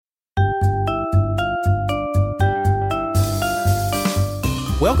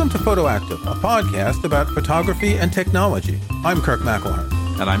Welcome to Photoactive, a podcast about photography and technology. I'm Kirk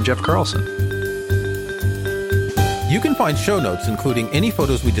McElhearn. And I'm Jeff Carlson. You can find show notes, including any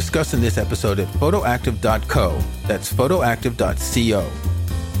photos we discuss in this episode, at photoactive.co. That's photoactive.co.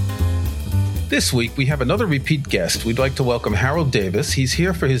 This week, we have another repeat guest. We'd like to welcome Harold Davis. He's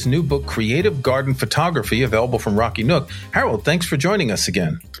here for his new book, Creative Garden Photography, available from Rocky Nook. Harold, thanks for joining us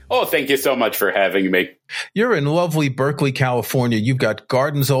again. Oh, thank you so much for having me. You're in lovely Berkeley, California. You've got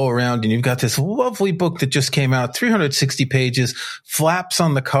gardens all around, and you've got this lovely book that just came out, 360 pages, flaps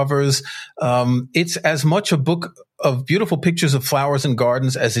on the covers. It's as much a book of beautiful pictures of flowers and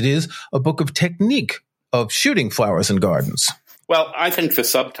gardens as it is a book of technique of shooting flowers and gardens. Well, I think the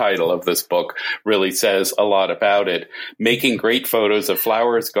subtitle of this book really says a lot about it. Making great photos of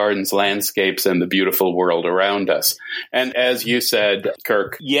flowers, gardens, landscapes, and the beautiful world around us. And as you said,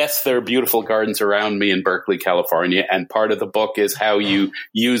 Kirk, yes, there are beautiful gardens around me in Berkeley, California. And part of the book is how you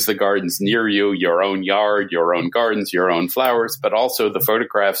use the gardens near you, your own yard, your own gardens, your own flowers. But also the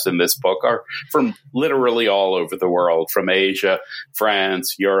photographs in this book are from literally all over the world, from Asia,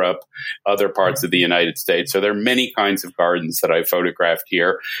 France, Europe, other parts of the United States. So there are many kinds of gardens that I photographed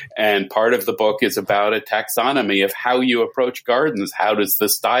here. And part of the book is about a taxonomy of how you approach gardens. How does the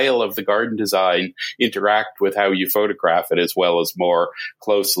style of the garden design interact with how you photograph it, as well as more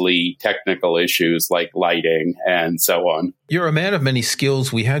closely technical issues like lighting and so on. You're a man of many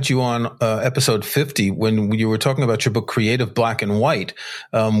skills. We had you on episode 50 when you were talking about your book, Creative Black and White,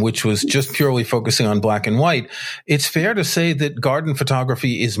 which was just purely focusing on black and white. It's fair to say that garden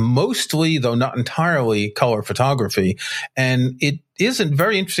photography is mostly, though not entirely, color photography. And it is a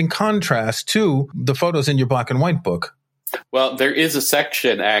very interesting contrast to the photos in your black and white book. Well, there is a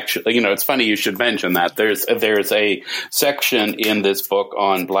section, actually, it's funny you should mention that. There's a section in this book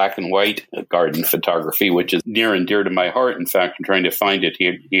on black and white garden photography, which is near and dear to my heart. In fact, I'm trying to find it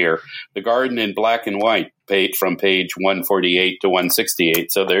here. The Garden in Black and White, from page 148 to 168.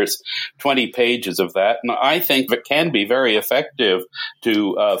 So there's 20 pages of that. And I think it can be very effective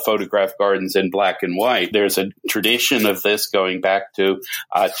to photograph gardens in black and white. There's a tradition of this going back to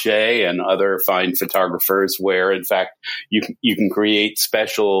Atget and other fine photographers where, in fact, you can create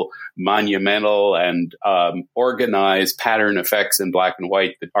special monumental and organized pattern effects in black and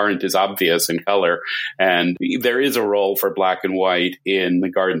white that aren't as obvious in color. And there is a role for black and white in the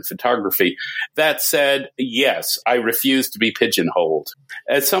garden photography. That said, yes, I refuse to be pigeonholed.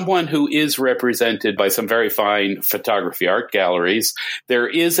 As someone who is represented by some very fine photography art galleries, there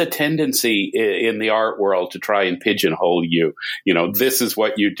is a tendency in the art world to try and pigeonhole you. This is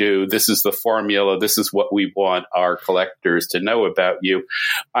what you do. This is the formula. This is what we want our collectors to know about you.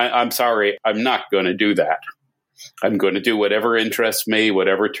 I'm sorry, I'm not going to do that. I'm going to do whatever interests me,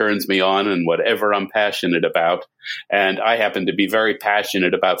 whatever turns me on, and whatever I'm passionate about. And I happen to be very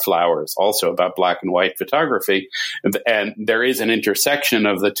passionate about flowers, also about black and white photography. And there is an intersection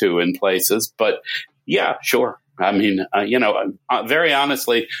of the two in places. But yeah, sure. I mean, very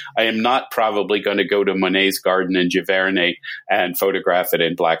honestly, I am not probably going to go to Monet's garden in Giverny and photograph it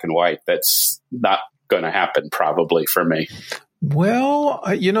in black and white. That's not going to happen probably for me. Well,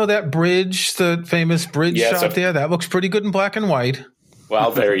 that bridge, the famous bridge shot there, that looks pretty good in black and white.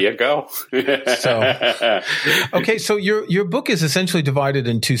 Well, there you go. So your book is essentially divided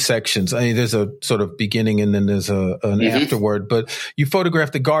in two sections. I mean, there's a sort of beginning and then there's an afterward, but you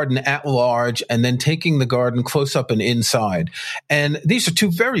photograph the garden at large and then taking the garden close up and inside. And these are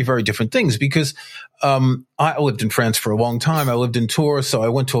two very, very different things because I lived in France for a long time. I lived in Tours, so I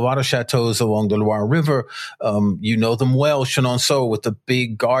went to a lot of chateaux along the Loire River. You know them well, Chenonceau, with the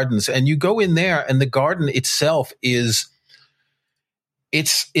big gardens. And you go in there, and the garden itself is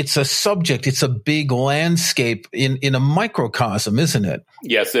it's a subject. It's a big landscape in a microcosm, isn't it?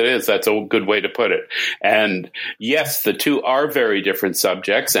 Yes, it is. That's a good way to put it. And yes, the two are very different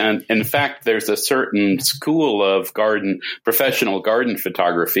subjects. And in fact, there's a certain school of professional garden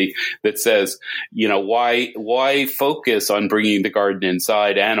photography that says, why focus on bringing the garden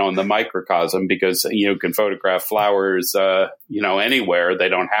inside and on the microcosm? Because you can photograph flowers, anywhere. They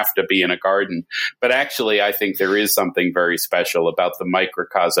don't have to be in a garden. But actually, I think there is something very special about the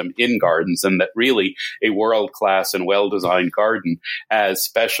microcosm in gardens, and that really a world-class and well-designed garden has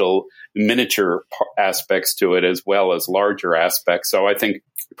special miniature aspects to it as well as larger aspects. So I think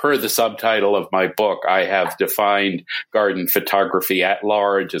per the subtitle of my book, I have defined garden photography at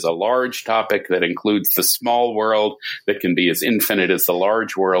large as a large topic that includes the small world that can be as infinite as the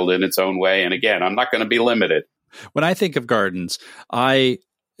large world in its own way. And again, I'm not going to be limited. When I think of gardens, I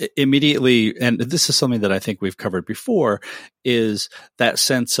immediately, and this is something that I think we've covered before, is that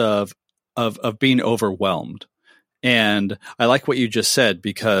sense of being overwhelmed. And I like what you just said,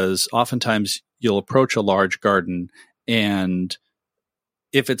 because oftentimes you'll approach a large garden, and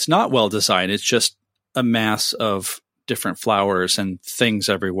if it's not well designed, it's just a mass of different flowers and things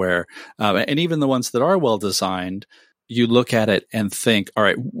everywhere. And even the ones that are well designed, you look at it and think, all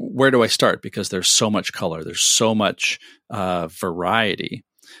right, where do I start? Because there's so much color, there's so much variety.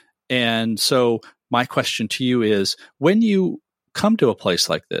 And so my question to you is, when you come to a place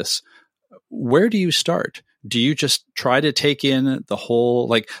like this, where do you start? Do you just try to take in the whole,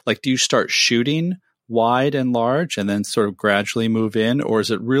 like do you start shooting wide and large and then sort of gradually move in? Or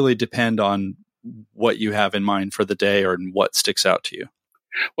does it really depend on what you have in mind for the day or what sticks out to you?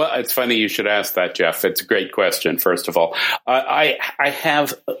 Well, it's funny you should ask that, Jeff. It's a great question, first of all. I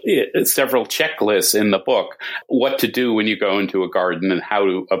have several checklists in the book, what to do when you go into a garden and how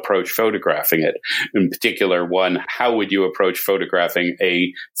to approach photographing it. In particular, one, how would you approach photographing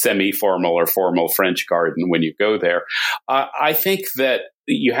a semi-formal or formal French garden when you go there? I think that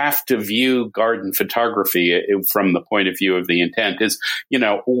you have to view garden photography from the point of view of the intent is,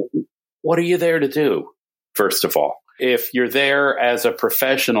 what are you there to do, first of all? If you're there as a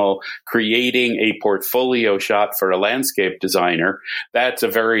professional creating a portfolio shot for a landscape designer, that's a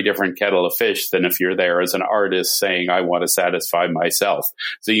very different kettle of fish than if you're there as an artist saying, I want to satisfy myself.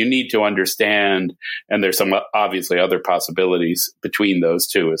 So you need to understand, and there's some obviously other possibilities between those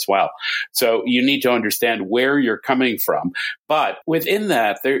two as well. So you need to understand where you're coming from. But within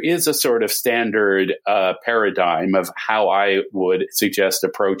that, there is a sort of standard paradigm of how I would suggest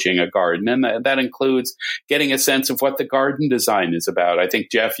approaching a garden. And that includes getting a sense of what the garden design is about. I think,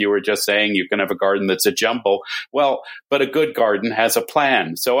 Jeff, you were just saying you can have a garden that's a jumble. Well, but a good garden has a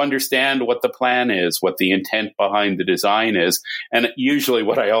plan. So understand what the plan is, what the intent behind the design is. And usually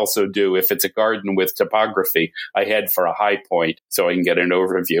what I also do, if it's a garden with topography, I head for a high point so I can get an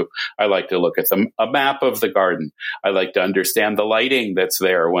overview. I like to look at a map of the garden. I like to understand the lighting that's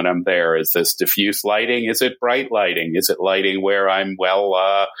there when I'm there. Is this diffuse lighting? Is it bright lighting? Is it lighting where I'm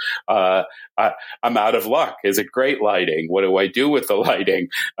I'm out of luck? Is it great lighting? What do I do with the lighting?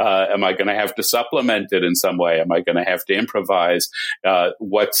 Am I going to have to supplement it in some way? Am I going to have to improvise?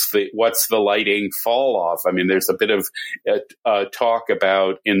 What's the lighting fall off? I mean, there's a bit of talk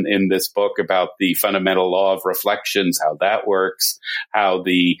about in this book about the fundamental law of reflections, how that works, how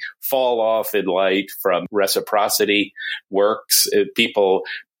the fall off in light from reciprocity works. People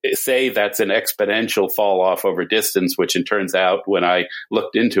say that's an exponential fall off over distance, which it turns out when I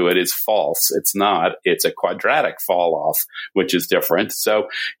looked into it is false. It's not. It's a quadratic fall off, which is different. So,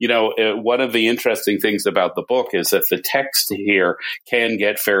 one of the interesting things about the book is that the text here can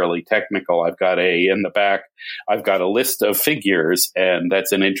get fairly technical. In the back, I've got a list of figures, and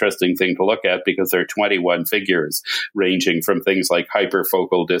that's an interesting thing to look at because there are 21 figures ranging from things like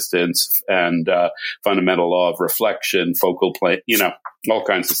hyperfocal distance and fundamental law of reflection, focal plane, all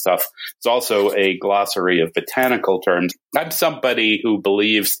kinds of stuff. It's also a glossary of botanical terms. I'm somebody who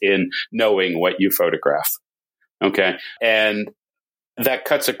believes in knowing what you photograph. Okay. And that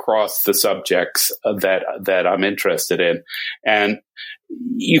cuts across the subjects that I'm interested in. And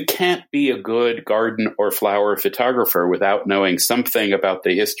you can't be a good garden or flower photographer without knowing something about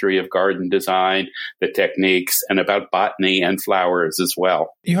the history of garden design, the techniques, and about botany and flowers as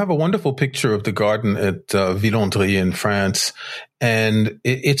well. You have a wonderful picture of the garden at Villandry in France. And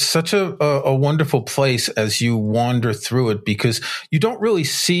it's such a wonderful place as you wander through it because you don't really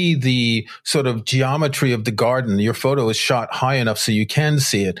see the sort of geometry of the garden. Your photo is shot high enough so you can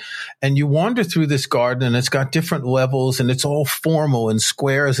see it. And you wander through this garden and it's got different levels and it's all formal and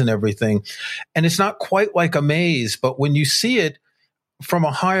squares and everything. And it's not quite like a maze, but when you see it from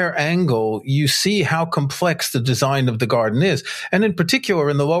a higher angle, you see how complex the design of the garden is. And in particular,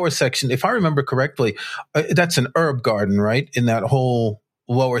 in the lower section, if I remember correctly, that's an herb garden, right? In that whole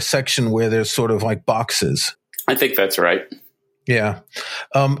lower section where there's sort of like boxes. I think that's right. Yeah.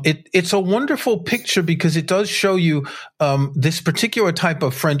 It's a wonderful picture because it does show you this particular type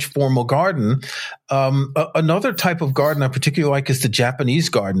of French formal garden. Another type of garden I particularly like is the Japanese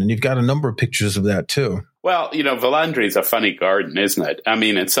garden, and you've got a number of pictures of that too. Well, Villandry is a funny garden, isn't it? I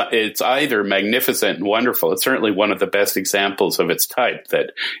mean, it's either magnificent and wonderful. It's certainly one of the best examples of its type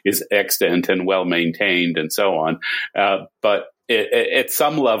that is extant and well maintained and so on. But at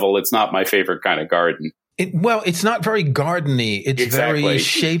some level, it's not my favorite kind of garden. It's not very gardeny. It's exactly. Very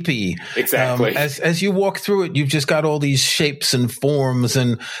shapy. Exactly. As you walk through it, you've just got all these shapes and forms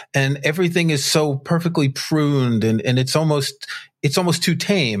and everything is so perfectly pruned and it's almost it's almost too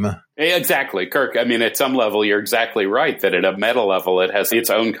tame. Exactly, Kirk. I mean, at some level, you're exactly right that at a meta level, it has its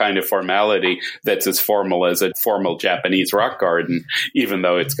own kind of formality that's as formal as a formal Japanese rock garden, even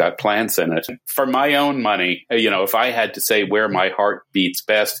though it's got plants in it. For my own money, if I had to say where my heart beats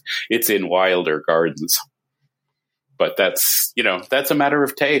best, it's in wilder gardens. But that's a matter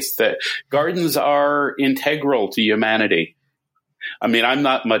of taste. That gardens are integral to humanity. I mean, I'm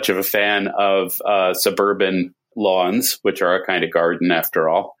not much of a fan of suburban lawns, which are a kind of garden after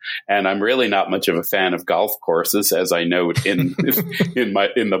all. And I'm really not much of a fan of golf courses, as I note in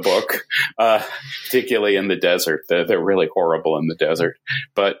the book, particularly in the desert. They're really horrible in the desert.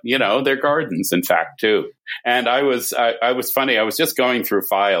 But, they're gardens, in fact, too. And I was funny. I was just going through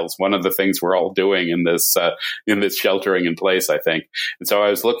files. One of the things we're all doing in this sheltering in place, I think. And so I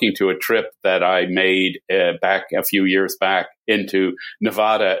was looking to a trip that I made back a few years back into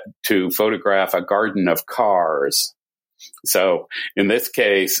Nevada to photograph a garden of cars. So in this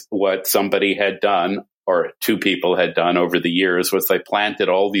case, what somebody had done, or two people had done over the years, was they planted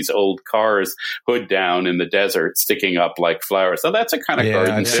all these old cars hood down in the desert, sticking up like flowers. So that's a kind of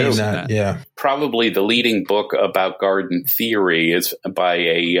garden I've too. seen that. Yeah. Probably the leading book about garden theory is by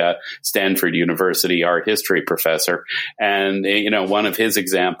a Stanford University art history professor. And, one of his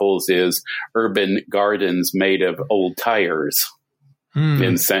examples is urban gardens made of old tires.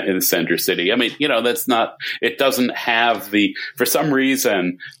 In the center city. I mean, that's not, it doesn't have for some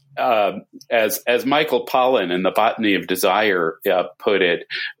reason, as Michael Pollan in The Botany of Desire put it,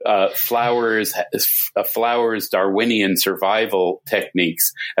 flowers Darwinian survival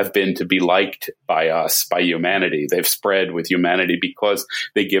techniques have been to be liked by us, by humanity. They've spread with humanity because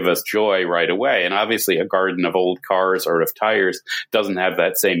they give us joy right away. And obviously a garden of old cars or of tires doesn't have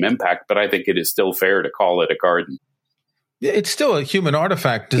that same impact, but I think it is still fair to call it a garden. It's still a human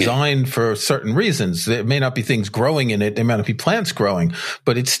artifact designed for certain reasons. There may not be things growing in it. There may not be plants growing,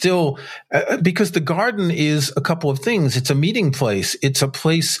 but it's still because the garden is a couple of things. It's a meeting place. It's a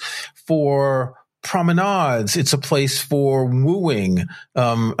place for promenades. It's a place for wooing.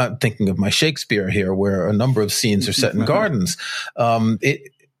 I'm thinking of my Shakespeare here, where a number of scenes are set in gardens.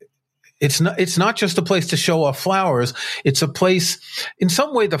 It's not just a place to show off flowers. It's a place, in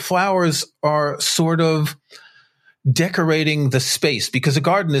some way, the flowers are sort of decorating the space, because a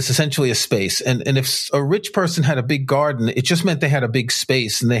garden is essentially a space. And if a rich person had a big garden, it just meant they had a big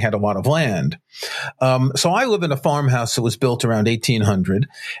space and they had a lot of land. So I live in a farmhouse that was built around 1800,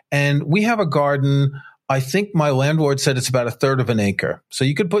 and we have a garden. I think my landlord said it's about a third of an acre. So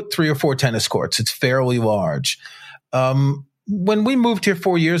you could put 3 or 4 tennis courts. It's fairly large. When we moved here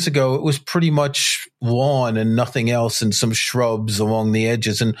 4 years ago, it was pretty much lawn and nothing else, and some shrubs along the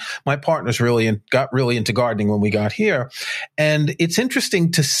edges. And my partner's got really into gardening when we got here. And it's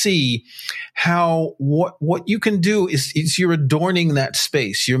interesting to see how what you can do is you're adorning that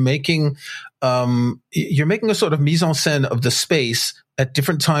space. You're making a sort of mise en scène of the space at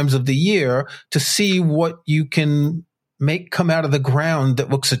different times of the year to see what you can make come out of the ground that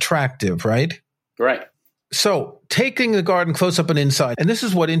looks attractive, right? Right. So taking the garden close up and inside, and this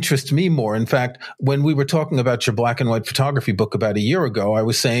is what interests me more. In fact, when we were talking about your black and white photography book about a year ago, I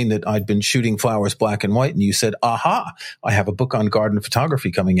was saying that I'd been shooting flowers black and white, and you said, aha, I have a book on garden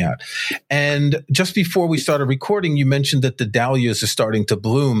photography coming out. And just before we started recording, you mentioned that the dahlias are starting to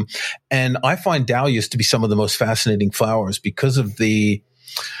bloom. And I find dahlias to be some of the most fascinating flowers because of the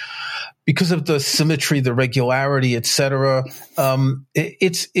symmetry, the regularity, et cetera.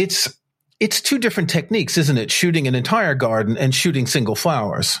 It's two different techniques, isn't it? Shooting an entire garden and shooting single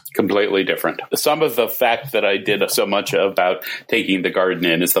flowers. Completely different. Some of the fact that I did so much about taking the garden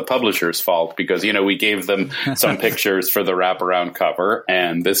in is the publisher's fault, because, we gave them some pictures for the wraparound cover,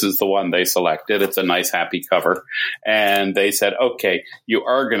 and this is the one they selected. It's a nice, happy cover. And they said, okay, you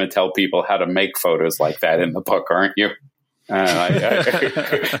are going to tell people how to make photos like that in the book, aren't you? You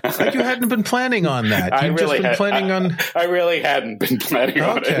hadn't been planning on that. I really hadn't been planning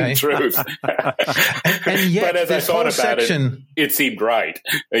on it, in truth. and yet, but as I thought about section, it seemed right.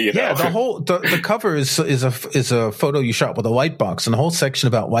 Yeah, the cover is a photo you shot with a light box, and the whole section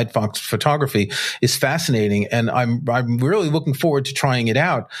about light box photography is fascinating. And I'm really looking forward to trying it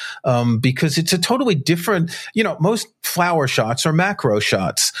out because it's a totally different. Most flower shots are macro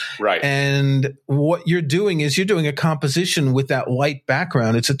shots, right? And what you're doing is you're doing a composition composition with that light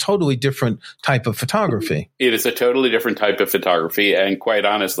background, it's a totally different type of photography. It is a totally different type of photography. And quite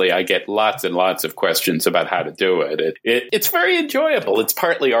honestly, I get lots and lots of questions about how to do it. It's very enjoyable. It's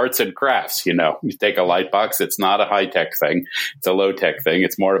partly arts and crafts. You take a light box. It's not a high-tech thing. It's a low-tech thing.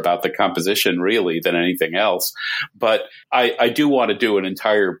 It's more about the composition really than anything else. But I do want to do an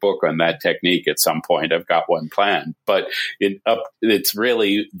entire book on that technique at some point. I've got one planned, but it's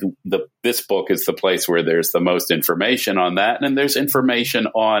really this book is the place where there's the most information on that, and there's information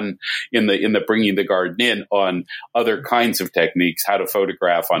on in the bringing the garden in on other kinds of techniques, how to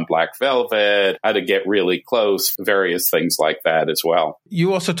photograph on black velvet, how to get really close, various things like that as well.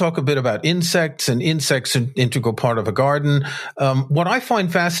 You also talk a bit about insects, and insects are an integral part of a garden. What I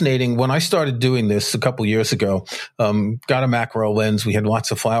find fascinating when I started doing this a couple years ago, got a macro lens, we had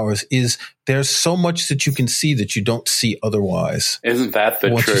lots of flowers, is there's so much that you can see that you don't see otherwise. Isn't that the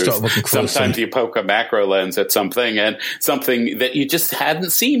truth? Sometimes you poke a macro lens at something, and something that you just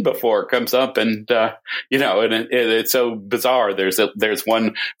hadn't seen before comes up, and and it's so bizarre. There's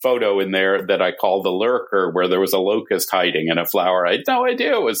one photo in there that I call the lurker, where there was a locust hiding in a flower. I had no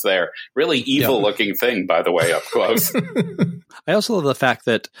idea it was there. Really evil looking thing, by the way, up close. I also love the fact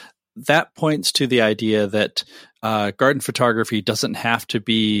that points to the idea that garden photography doesn't have to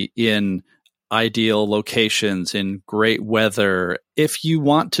be in ideal locations, in great weather. If you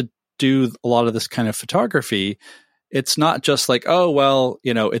want to do a lot of this kind of photography, it's not just like, oh, well,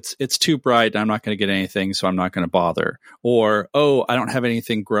 it's too bright and I'm not going to get anything, so I'm not going to bother. Or, oh, I don't have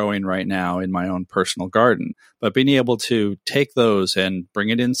anything growing right now in my own personal garden. But being able to take those and bring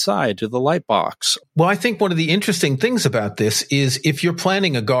it inside to the light box. Well, I think one of the interesting things about this is if you're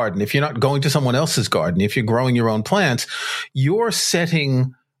planting a garden, if you're not going to someone else's garden, if you're growing your own plants, you're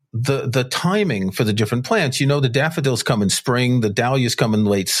setting the timing for the different plants. The daffodils come in spring, the dahlias come in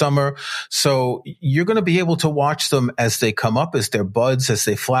late summer. So you're going to be able to watch them as they come up, as they're buds, as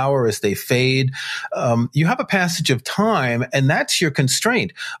they flower, as they fade. You have a passage of time, and that's your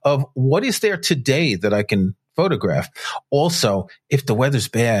constraint of what is there today that I can photograph. Also, if the weather's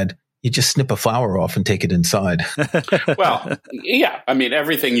bad, you just snip a flower off and take it inside. Well, yeah. I mean,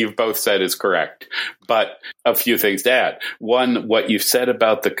 everything you've both said is correct, but a few things to add. One, what you've said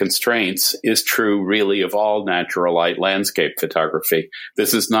about the constraints is true really of all natural light landscape photography.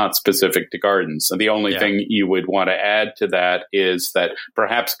 This is not specific to gardens. And the only thing you would want to add to that is that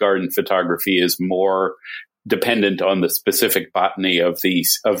perhaps garden photography is more dependent on the specific botany of the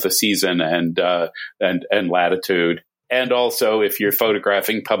season and latitude. And also, if you're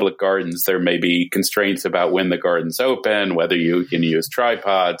photographing public gardens, there may be constraints about when the garden's open, whether you can use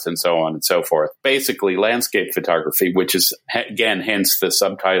tripods, and so on and so forth. Basically, landscape photography, which is, again, hence the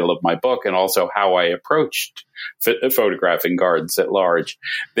subtitle of my book, and also how I approached photographing gardens at large.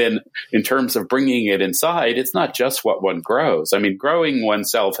 Then in terms of bringing it inside, it's not just what one grows. I mean, growing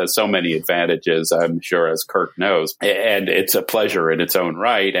oneself has so many advantages, I'm sure, as Kirk knows, and it's a pleasure in its own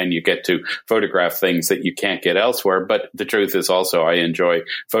right, and you get to photograph things that you can't get elsewhere. But the truth is also I enjoy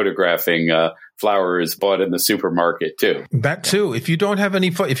photographing flowers bought in the supermarket too. That too. If you don't have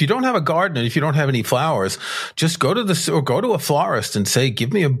a garden and if you don't have any flowers, just go to a florist and say,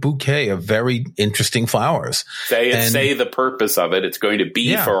 give me a bouquet of very interesting flowers. Say the purpose of it. It's going to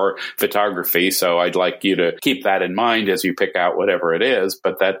be for photography. So I'd like you to keep that in mind as you pick out whatever it is,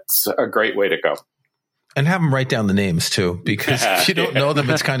 but that's a great way to go. And have them write down the names too, because if you don't know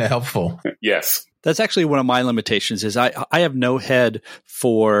them, it's kind of helpful. Yes. That's actually one of my limitations is I have no head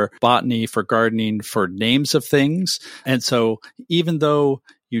for botany, for gardening, for names of things. And so even though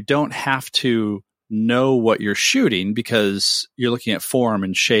you don't have to know what you're shooting because you're looking at form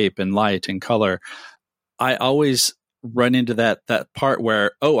and shape and light and color, I always run into that part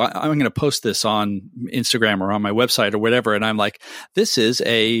where, I'm going to post this on Instagram or on my website or whatever. And I'm like, this is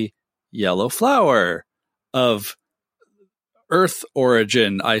a yellow flower of Earth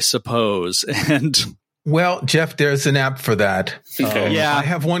origin, I suppose. And well, Jeff, there's an app for that. I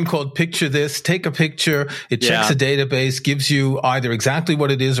have one called Picture This. Take a picture. It checks a database, gives you either exactly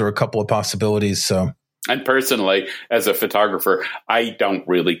what it is or a couple of possibilities. So, and personally, as a photographer, I don't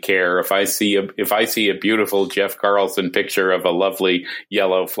really care if I see a beautiful Jeff Carlson picture of a lovely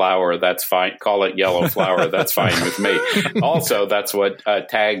yellow flower. That's fine. Call it yellow flower. That's fine with me. Also, that's what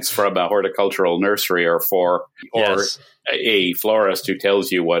tags from a horticultural nursery are for, or a florist who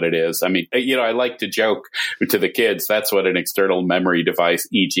tells you what it is. I mean, I like to joke to the kids, that's what an external memory device,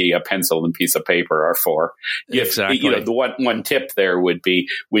 e.g. a pencil and piece of paper, are for. Exactly. The one tip there would be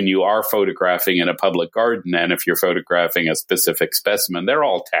when you are photographing in a public garden, and if you're photographing a specific specimen, they're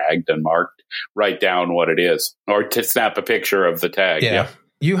all tagged and marked. Write down what it is, or to snap a picture of the tag. Yeah.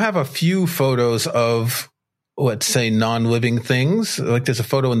 You have a few photos of let's say, non-living things. Like there's a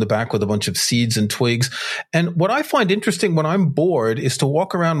photo in the back with a bunch of seeds and twigs. And what I find interesting when I'm bored is to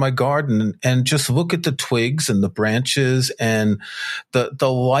walk around my garden and just look at the twigs and the branches and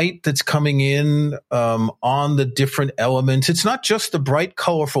the light that's coming in on the different elements. It's not just the bright,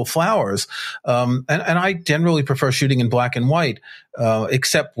 colorful flowers. And I generally prefer shooting in black and white,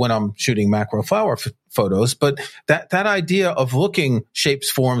 except when I'm shooting macro flower photos. But that idea of looking shapes,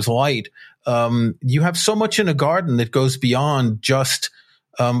 forms, light, you have so much in a garden that goes beyond just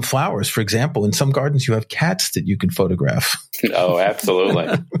flowers. For example, in some gardens, you have cats that you can photograph. Oh,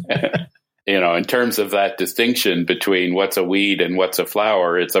 absolutely. In terms of that distinction between what's a weed and what's a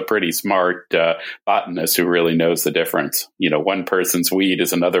flower, it's a pretty smart botanist who really knows the difference. One person's weed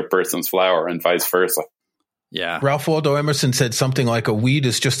is another person's flower and vice versa. Yeah. Ralph Waldo Emerson said something like a weed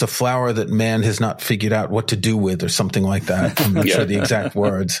is just a flower that man has not figured out what to do with, or something like that. I'm not sure the exact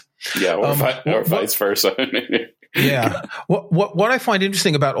words. Yeah, or vice versa. Yeah. What I find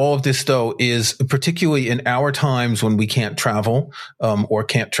interesting about all of this, though, is particularly in our times when we can't travel, or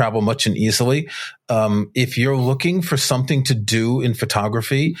can't travel much and easily, if you're looking for something to do in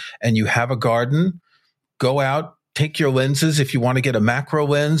photography and you have a garden, go out. Take your lenses if you want to get a macro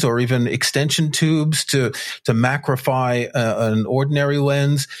lens, or even extension tubes to macrify an ordinary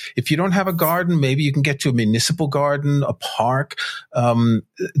lens. If you don't have a garden, maybe you can get to a municipal garden, a park.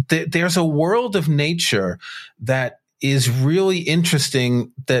 There's a world of nature that is really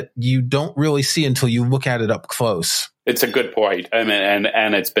interesting that you don't really see until you look at it up close. It's a good point. I mean,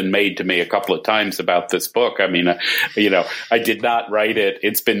 and it's been made to me a couple of times about this book. I mean, I did not write it.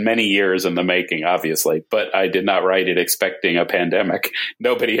 It's been many years in the making, obviously, but I did not write it expecting a pandemic.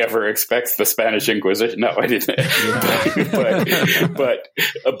 Nobody ever expects the Spanish Inquisition. No, I didn't.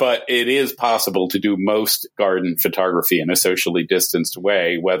 but it is possible to do most garden photography in a socially distanced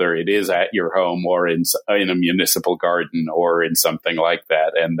way, whether it is at your home or in a municipal garden or in something like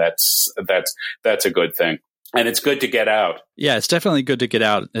that. And that's a good thing. And it's good to get out. Yeah, it's definitely good to get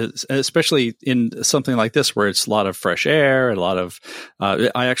out, especially in something like this where it's a lot of fresh air, a lot of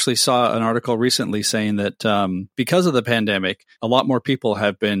I actually saw an article recently saying that because of the pandemic, a lot more people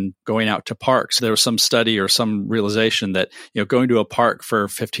have been going out to parks. There was some study or some realization that going to a park for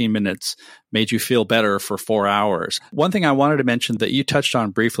 15 minutes made you feel better for 4 hours. One thing I wanted to mention that you touched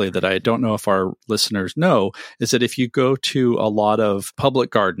on briefly that I don't know if our listeners know is that if you go to a lot of public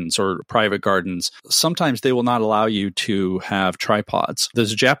gardens or private gardens, sometimes they will not allow you to have tripods.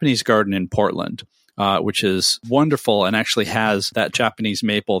 There's a Japanese garden in Portland, which is wonderful and actually has that Japanese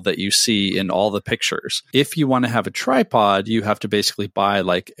maple that you see in all the pictures. If you want to have a tripod, you have to basically buy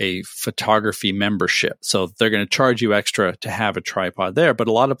like a photography membership. So they're going to charge you extra to have a tripod there. But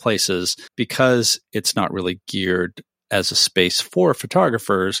a lot of places, because it's not really geared as a space for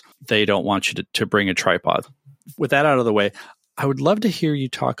photographers, they don't want you to bring a tripod. With that out of the way, I would love to hear you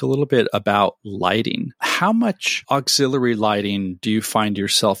talk a little bit about lighting. How much auxiliary lighting do you find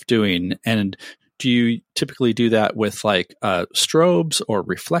yourself doing? And do you typically do that with like strobes or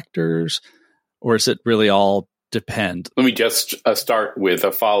reflectors, or is it really all depend? Let me just start with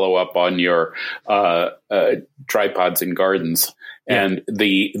a follow-up on your tripods in gardens. Yeah. And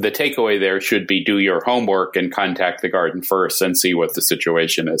the takeaway there should be do your homework and contact the garden first and see what the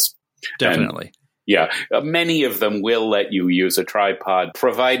situation is. Definitely. And yeah, many of them will let you use a tripod,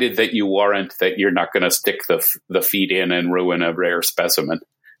 provided that you warrant that you're not going to stick the feet in and ruin a rare specimen,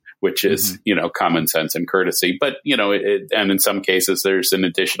 which is, common sense and courtesy. But, and in some cases, there's an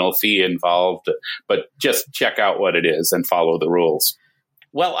additional fee involved. But just check out what it is and follow the rules.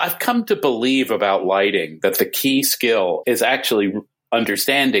 Well, I've come to believe about lighting that the key skill is actually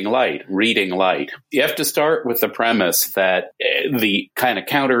understanding light, reading light. You have to start with the premise that the kind of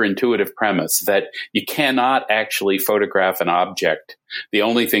counterintuitive premise that you cannot actually photograph an object. The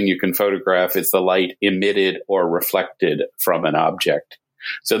only thing you can photograph is the light emitted or reflected from an object.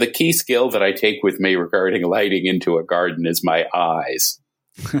 So the key skill that I take with me regarding lighting into a garden is my eyes.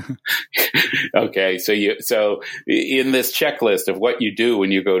 Okay, so in this checklist of what you do when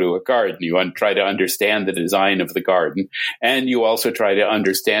you go to a garden, you try to understand the design of the garden, and you also try to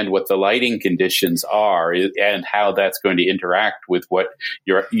understand what the lighting conditions are and how that's going to interact with what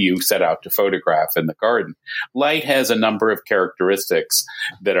you set out to photograph in the garden. Light has a number of characteristics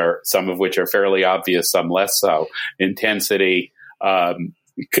that are some of which are fairly obvious, some less so. Intensity,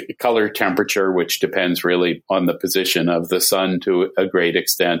 color temperature, which depends really on the position of the sun to a great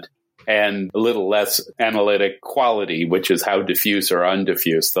extent, and a little less analytic quality, which is how diffuse or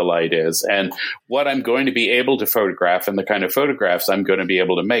undiffuse the light is. And what I'm going to be able to photograph and the kind of photographs I'm going to be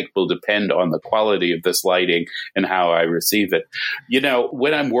able to make will depend on the quality of this lighting and how I receive it.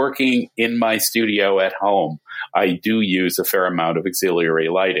 When I'm working in my studio at home, I do use a fair amount of auxiliary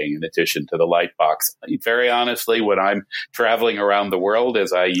lighting in addition to the light box. Very honestly, when I'm traveling around the world,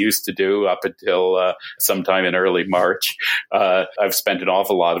 as I used to do up until sometime in early March, I've spent an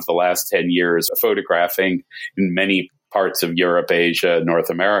awful lot of the last 10 years photographing in many parts of Europe, Asia, North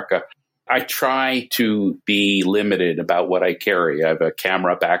America. I try to be limited about what I carry. I have a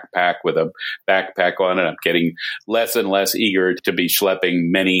camera backpack with a backpack on it. I'm getting less and less eager to be schlepping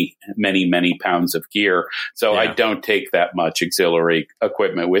many, many, many pounds of gear. So I don't take that much auxiliary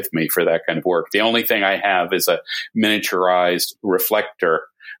equipment with me for that kind of work. The only thing I have is a miniaturized reflector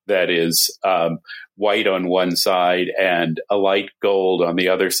that is white on one side and a light gold on the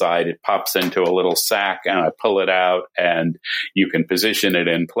other side. It pops into a little sack and I pull it out and you can position it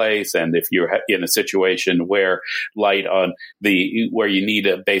in place. And if you're in a situation where where you need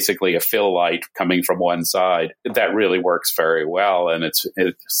basically a fill light coming from one side, that really works very well. And it's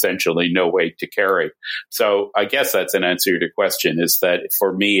essentially no weight to carry. So I guess that's an answer to your question, is that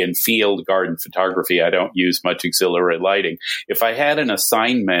for me in field garden photography, I don't use much auxiliary lighting. If I had an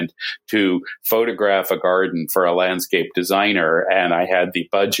assignment to photograph a garden for a landscape designer and I had the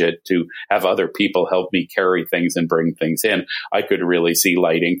budget to have other people help me carry things and bring things in, I could really see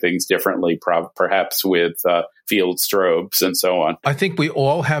lighting things differently, perhaps with field strobes and so on. I think we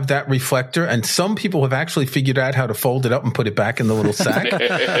all have that reflector, and some people have actually figured out how to fold it up and put it back in the little sack.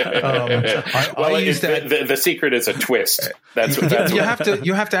 I use that. The secret is a twist. You have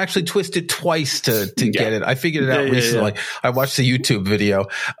to actually twist it twice to get it. I figured it out recently. I watched the YouTube video.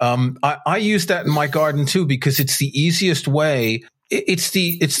 I use that in my garden too because it's the easiest way. It's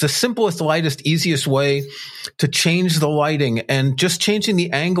the simplest, lightest, easiest way to change the lighting, and just changing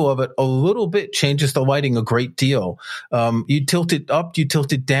the angle of it a little bit changes the lighting a great deal. You tilt it up, you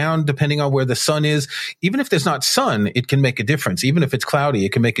tilt it down, depending on where the sun is. Even if there's not sun, it can make a difference. Even if it's cloudy,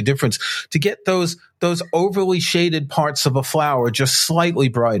 it can make a difference to get those overly shaded parts of a flower just slightly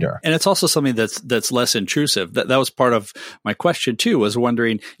brighter. And it's also something that's less intrusive. That was part of my question too, was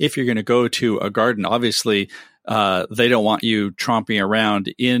wondering if you're going to go to a garden, obviously, they don't want you tromping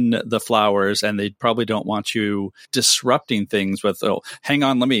around in the flowers, and they probably don't want you disrupting things with, oh, hang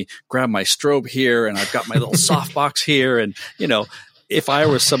on, let me grab my strobe here, and I've got my little softbox here. And, if I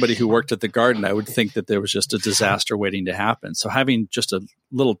was somebody who worked at the garden, I would think that there was just a disaster waiting to happen. So having just a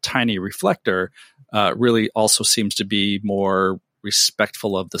little tiny reflector really also seems to be more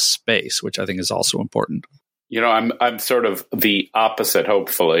respectful of the space, which I think is also important. I'm sort of the opposite,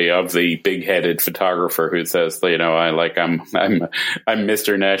 hopefully, of the big-headed photographer who says, I'm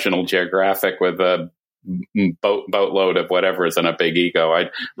Mr. National Geographic with a boatload of whatever is in a big ego. I'd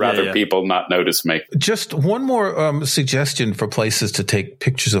rather people not notice me. Just one more suggestion for places to take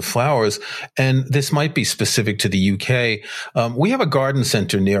pictures of flowers, and this might be specific to the UK. We have a garden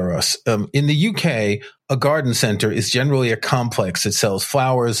center near us. In the UK, a garden center is generally a complex. It sells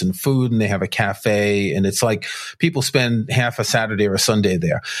flowers and food, and they have a cafe, and it's like people spend half a Saturday or a Sunday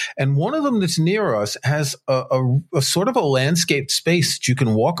there. And one of them that's near us has a sort of a landscaped space that you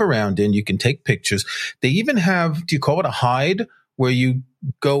can walk around in. You can take pictures. They even have, do you call it a hide, where you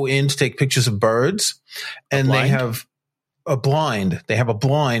go in to take pictures of birds? And they have a blind. They have a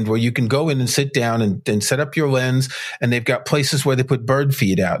blind where you can go in and sit down and set up your lens, and they've got places where they put bird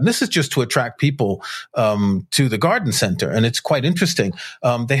feed out. And this is just to attract people to the garden center, and it's quite interesting.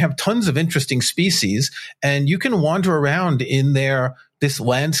 They have tons of interesting species, and you can wander around in this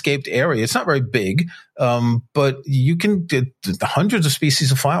landscaped area. It's not very big, but you can get hundreds of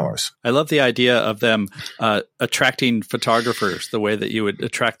species of flowers. I love the idea of them attracting photographers the way that you would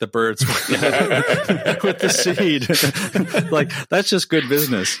attract the birds with the seed. Like, that's just good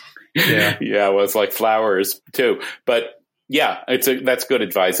business. Yeah, well, it's like flowers too. But yeah, that's good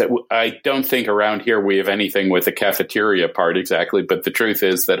advice. I don't think around here we have anything with a cafeteria part exactly, but the truth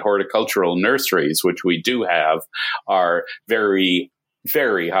is that horticultural nurseries, which we do have, are very,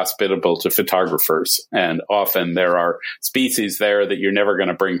 very hospitable to photographers. And often there are species there that you're never going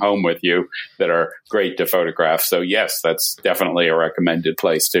to bring home with you that are great to photograph. So yes, that's definitely a recommended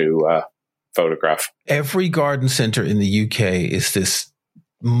place to photograph. Every garden center in the UK is this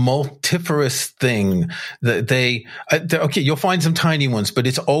multifarious thing that okay, you'll find some tiny ones, but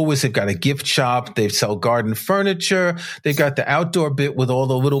it's always, they've got a gift shop, they sell garden furniture, they've got the outdoor bit with all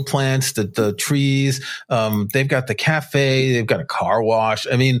the little plants, the trees, they've got the cafe, they've got a car wash.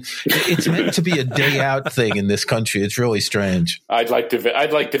 I mean, it's meant to be a day out thing in this country. It's really strange. I'd like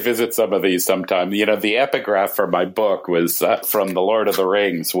to visit some of these sometime. You know, the epigraph for my book was from The Lord of the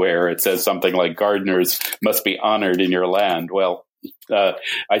Rings, where it says something like, gardeners must be honored in your land. Well,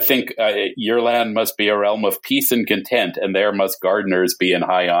 I think your land must be a realm of peace and content, and there must gardeners be in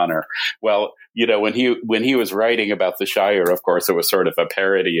high honor. Well, you know, when he was writing about the Shire, of course, it was sort of a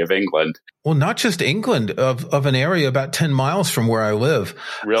parody of England. Well, not just England, of an area about 10 miles from where I live.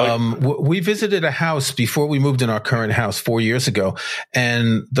 Really? We visited a house before we moved in our current house 4 years ago.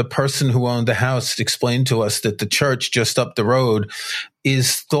 And the person who owned the house explained to us that the church just up the road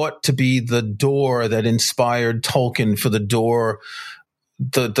is thought to be the door that inspired Tolkien for the door,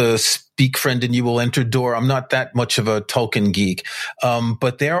 the Speak Friend and You Will Enter door. I'm not that much of a Tolkien geek.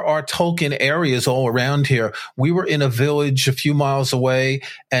 But there are Tolkien areas all around here. We were in a village a few miles away,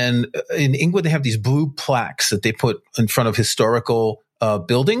 and in England, they have these blue plaques that they put in front of historical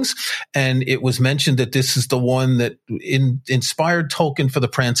buildings. And it was mentioned that this is the one that inspired Tolkien for the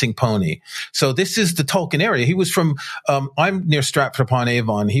Prancing Pony. So this is the Tolkien area. He was from, I'm near Stratford upon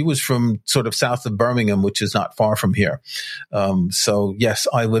Avon. He was from sort of south of Birmingham, which is not far from here. So yes,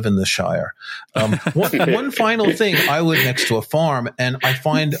 I live in the Shire. One final thing, I live next to a farm, and I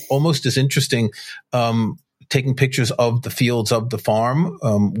find almost as interesting, taking pictures of the fields of the farm,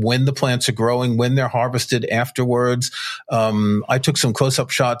 when the plants are growing, when they're harvested afterwards. I took some close-up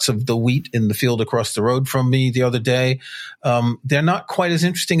shots of the wheat in the field across the road from me the other day. They're not quite as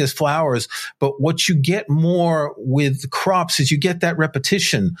interesting as flowers, but what you get more with crops is you get that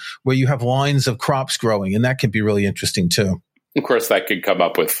repetition where you have lines of crops growing, and that can be really interesting too. Of course, that could come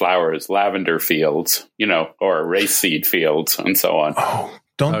up with flowers, lavender fields, you know, or rapeseed fields, and so on.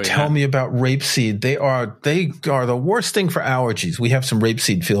 Don't tell me about rapeseed. They are the worst thing for allergies. We have some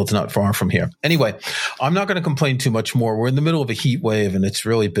rapeseed fields not far from here. Anyway, I'm not going to complain too much more. We're in the middle of a heat wave, and it's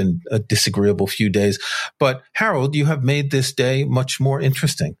really been a disagreeable few days. But Harold, you have made this day much more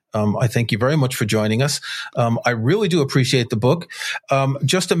interesting. I thank you very much for joining us. I really do appreciate the book.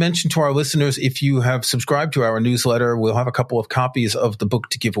 Just to mention to our listeners, if you have subscribed to our newsletter, we'll have a couple of copies of the book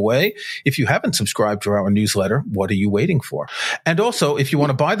to give away. If you haven't subscribed to our newsletter, what are you waiting for? And also, if you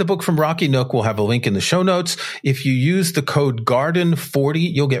want to buy the book from Rocky Nook, we'll have a link in the show notes. If you use the code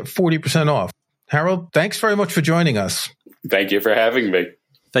GARDEN40, you'll get 40% off. Harold, thanks very much for joining us. Thank you for having me.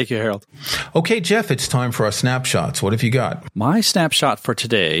 Thank you, Harold. Okay, Jeff, it's time for our snapshots. What have you got? My snapshot for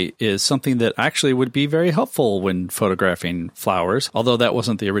today is something that actually would be very helpful when photographing flowers, although that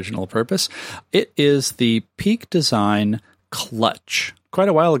wasn't the original purpose. It is the Peak Design clutch. Quite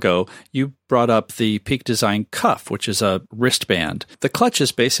a while ago, you brought up the Peak Design cuff, which is a wristband. The clutch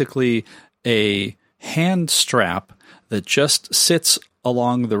is basically a hand strap that just sits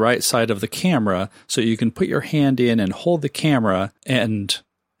along the right side of the camera, so you can put your hand in and hold the camera and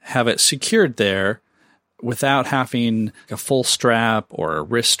have it secured there without having a full strap or a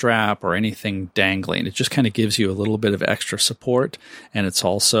wrist strap or anything dangling. It just kind of gives you a little bit of extra support. And it's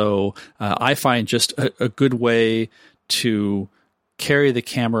also, I find, just a good way to carry the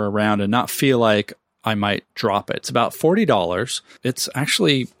camera around and not feel like I might drop it. It's about $40. It's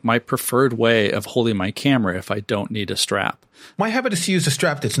actually my preferred way of holding my camera if I don't need a strap. My habit is to use a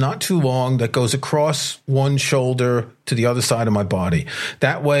strap that's not too long, that goes across one shoulder to the other side of my body.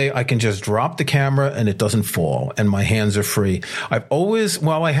 That way I can just drop the camera and it doesn't fall and my hands are free. I've always,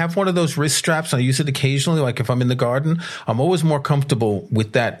 while I have one of those wrist straps, and I use it occasionally, like if I'm in the garden, I'm always more comfortable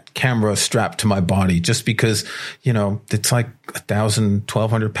with that camera strapped to my body, just because, you know, it's like 1,000,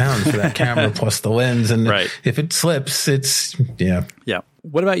 1,200 pounds for that camera plus the lens. And if it slips, it's, yeah.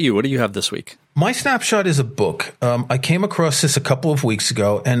 What about you? What do you have this week? My snapshot is a book. I came across this a couple of weeks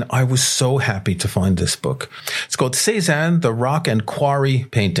ago, and I was so happy to find this book. It's called Cézanne, The Rock and Quarry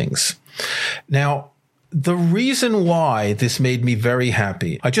Paintings. Now, the reason why this made me very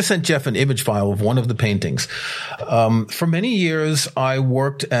happy, I just sent Jeff an image file of one of the paintings. For many years, I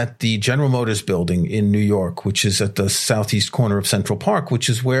worked at the General Motors building in New York, which is at the southeast corner of Central Park, which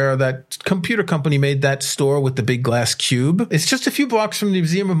is where that computer company made that store with the big glass cube. It's just a few blocks from the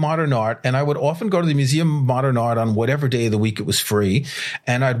Museum of Modern Art, and I would often go to the Museum of Modern Art on whatever day of the week it was free,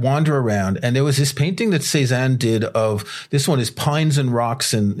 and I'd wander around. And there was this painting that Cézanne did of, this one is Pines and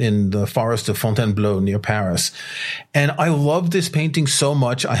Rocks in the forest of Fontainebleau near Paris. And I loved this painting so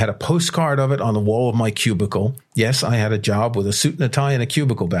much. I had a postcard of it on the wall of my cubicle. Yes, I had a job with a suit and a tie and a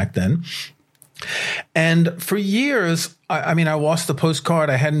cubicle back then. And for years, I lost the postcard.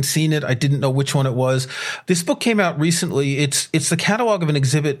 I hadn't seen it. I didn't know which one it was. This book came out recently. It's the catalog of an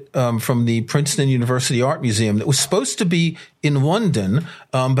exhibit from the Princeton University Art Museum that was supposed to be in London,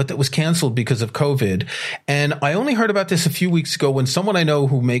 but that was canceled because of COVID. And I only heard about this a few weeks ago when someone I know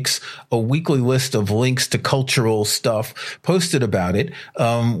who makes a weekly list of links to cultural stuff posted about it,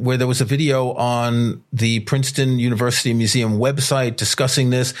 where there was a video on the Princeton University Museum website discussing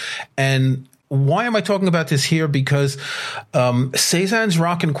this. And why am I talking about this here? Because Cézanne's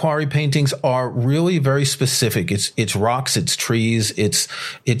rock and quarry paintings are really very specific. It's rocks, it's trees, it's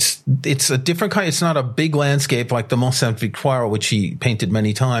a different kind. It's not a big landscape like the Mont Sainte-Victoire, which he painted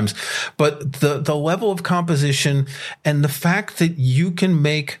many times, but the level of composition and the fact that you can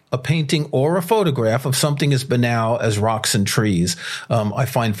make a painting or a photograph of something as banal as rocks and trees, I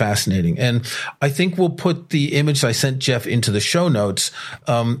find fascinating. And I think we'll put the image I sent Jeff into the show notes.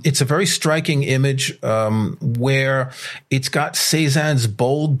 It's a very striking image where it's got Cézanne's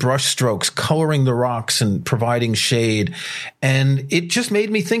bold brush strokes coloring the rocks and providing shade. And it just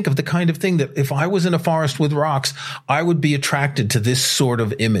made me think of the kind of thing that if I was in a forest with rocks, I would be attracted to this sort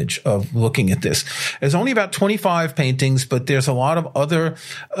of image of looking at this. There's only about 25 paintings, but there's a lot of other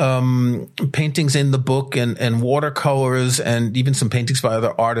paintings in the book and watercolors and even some paintings by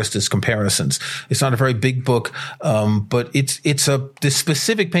other artists as comparisons. It's not a very big book, but this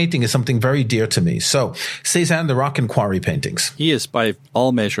specific painting is something very dear to me. So Cézanne, the rock and quarry paintings. He is by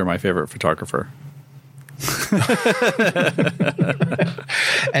all measure my favorite photographer.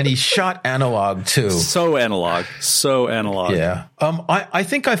 And he shot analog too. So analog. Yeah. I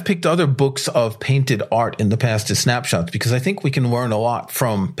think I've picked other books of painted art in the past as snapshots because I think we can learn a lot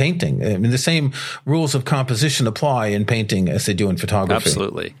from painting. I mean, the same rules of composition apply in painting as they do in photography.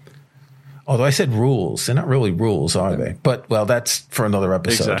 Absolutely. Although I said rules, they're not really rules, are they? But, well, that's for another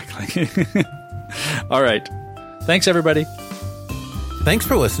episode. Exactly. All right. Thanks, everybody. Thanks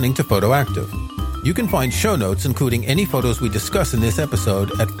for listening to Photoactive. You can find show notes, including any photos we discuss in this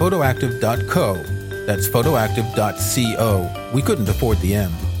episode, at photoactive.co. That's photoactive.co. We couldn't afford the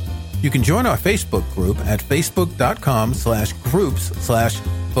M. You can join our Facebook group at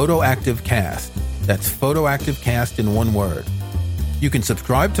facebook.com/groups/photoactivecast. That's photoactivecast in one word. You can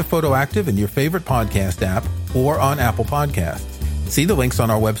subscribe to Photoactive in your favorite podcast app or on Apple Podcasts. See the links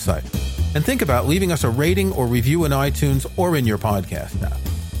on our website. And think about leaving us a rating or review in iTunes or in your podcast app.